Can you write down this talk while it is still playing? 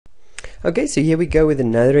Okay, so here we go with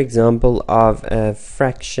another example of a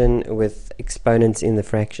fraction with exponents in the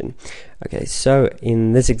fraction. Okay, so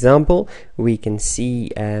in this example we can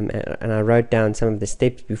see, and I wrote down some of the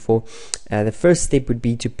steps before. The first step would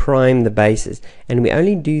be to prime the bases, and we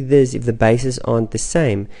only do this if the bases aren't the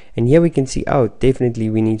same. And here we can see, oh, definitely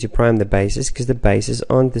we need to prime the bases because the bases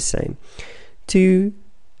aren't the same. 2,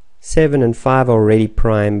 7 and 5 are already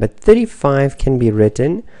prime, but 35 can be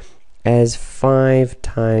written as 5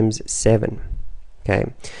 times 7. Okay,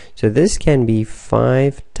 so this can be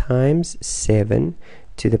 5 times 7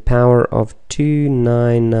 to the power of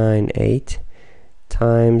 2998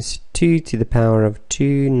 times 2 to the power of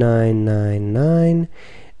 2999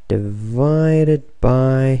 divided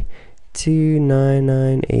by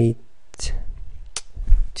 2998,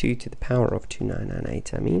 2 to the power of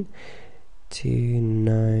 2998, I mean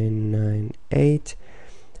 2998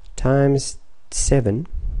 times 7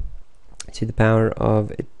 to the power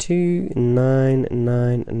of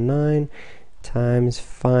 2999 times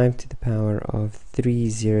 5 to the power of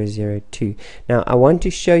 3002. Now I want to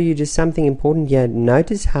show you just something important here.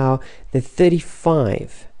 Notice how the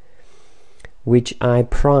 35, which I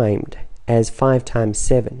primed as 5 times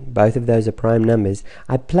 7, both of those are prime numbers,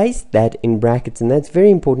 I placed that in brackets, and that's very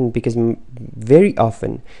important because very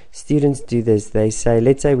often students do this. They say,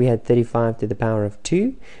 let's say we had 35 to the power of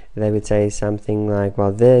 2, they would say something like,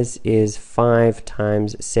 well, this is 5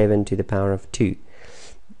 times 7 to the power of 2.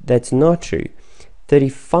 That's not true.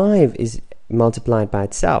 35 is multiplied by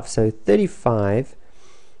itself, so 35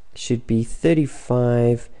 should be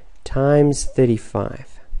 35 times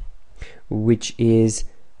 35, which is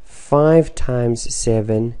 5 times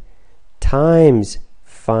 7 times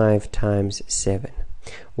 5 times 7,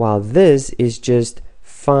 while this is just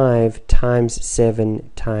 5 times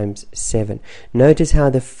 7 times 7. Notice how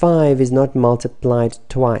the 5 is not multiplied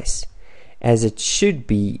twice, as it should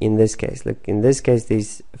be in this case. Look, in this case,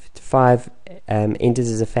 these 5 enters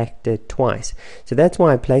as a factor twice. So that's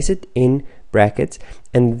why I place it in brackets.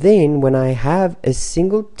 And then when I have a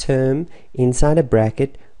single term inside a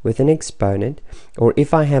bracket with an exponent, or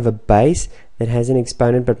if I have a base that has an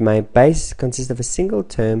exponent but my base consists of a single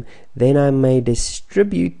term, then I may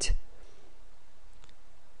distribute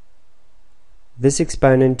this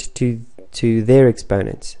exponent to their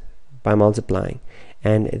exponents by multiplying.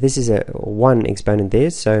 And this is a 1 exponent there,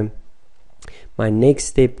 so my next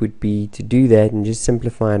step would be to do that and just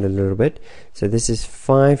simplify it a little bit. So this is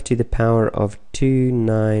 5 to the power of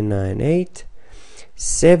 2998,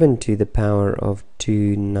 7 to the power of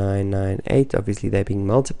 2998, obviously they're being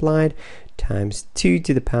multiplied, times 2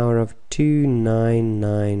 to the power of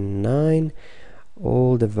 2999,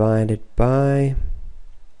 all divided by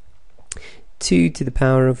 2 to the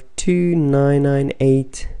power of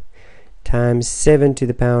 2998 times 7 to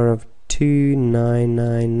the power of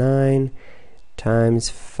 2999 times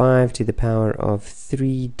 5 to the power of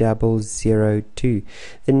 3002.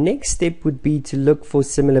 The next step would be to look for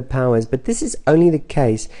similar powers, but this is only the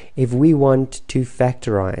case if we want to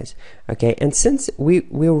factorize. Okay, and since we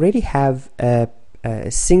already have a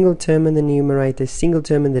single term in the numerator, single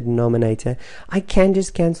term in the denominator, I can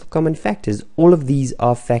just cancel common factors. All of these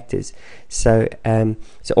are factors. So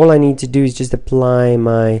all I need to do is just apply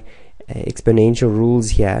my exponential rules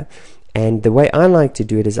here. And the way I like to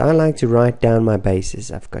do it is I like to write down my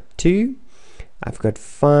bases. I've got 2, I've got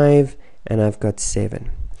 5, and I've got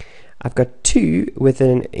 7. I've got 2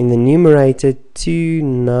 in the numerator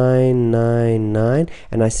 2999,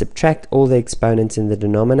 and I subtract all the exponents in the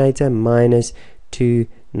denominator minus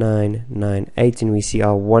 2998, and we see,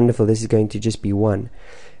 oh wonderful, this is going to just be 1.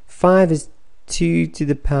 5 is 2 to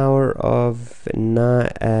the power of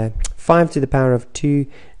 5 to the power of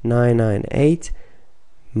 2998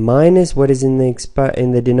 minus what is in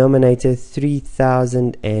the denominator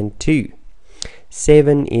 3002.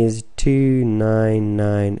 7 is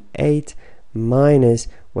 2998 minus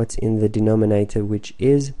what's in the denominator, which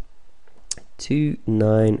is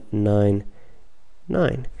 2999.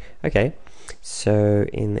 Okay, so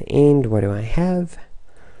in the end, what do I have?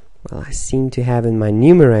 Well, I seem to have in my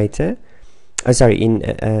numerator, of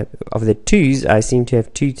the 2's, I seem to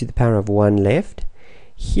have 2 to the power of 1 left.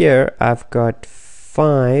 Here I've got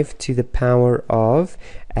 5 to the power of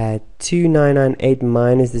 2998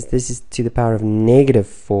 minus this is to the power of negative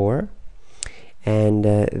 4, and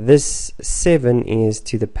this 7 is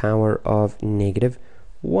to the power of negative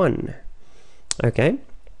 1. Okay,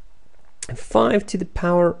 5 to the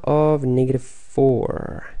power of negative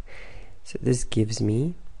 4, so this gives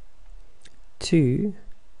me 2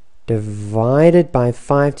 divided by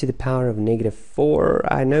 5 to the power of negative 4.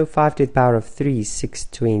 I know 5 to the power of 3 is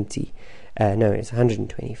 620. No, it's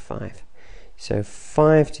 125. So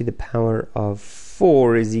 5 to the power of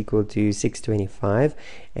 4 is equal to 625,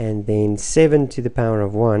 and then 7 to the power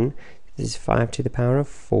of 1, this is 5 to the power of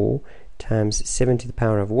 4 times 7 to the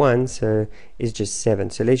power of 1, so it's just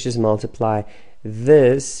 7. So let's just multiply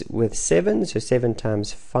this with 7, so 7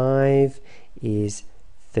 times 5 is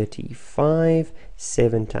 35,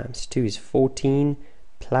 7 times 2 is 14,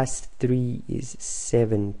 plus 3 is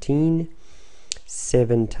 17,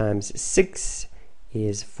 7 times 6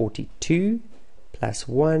 is 42, plus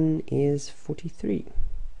 1 is 43.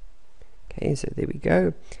 Okay, so there we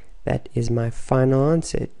go. That is my final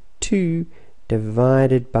answer. 2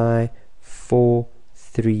 divided by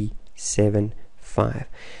 4375.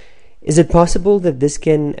 Is it possible that this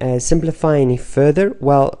can simplify any further?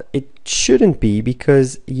 Well, it shouldn't be,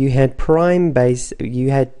 because you had prime factorized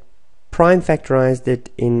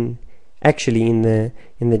it in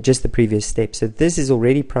the just the previous step. So this is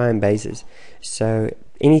already prime basis. So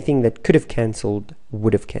anything that could have cancelled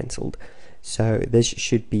would have cancelled. So this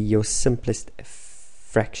should be your simplest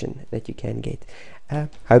fraction that you can get.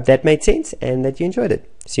 Hope that made sense and that you enjoyed it.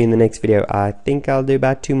 See you in the next video. I think I'll do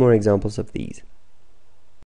about 2 more examples of these.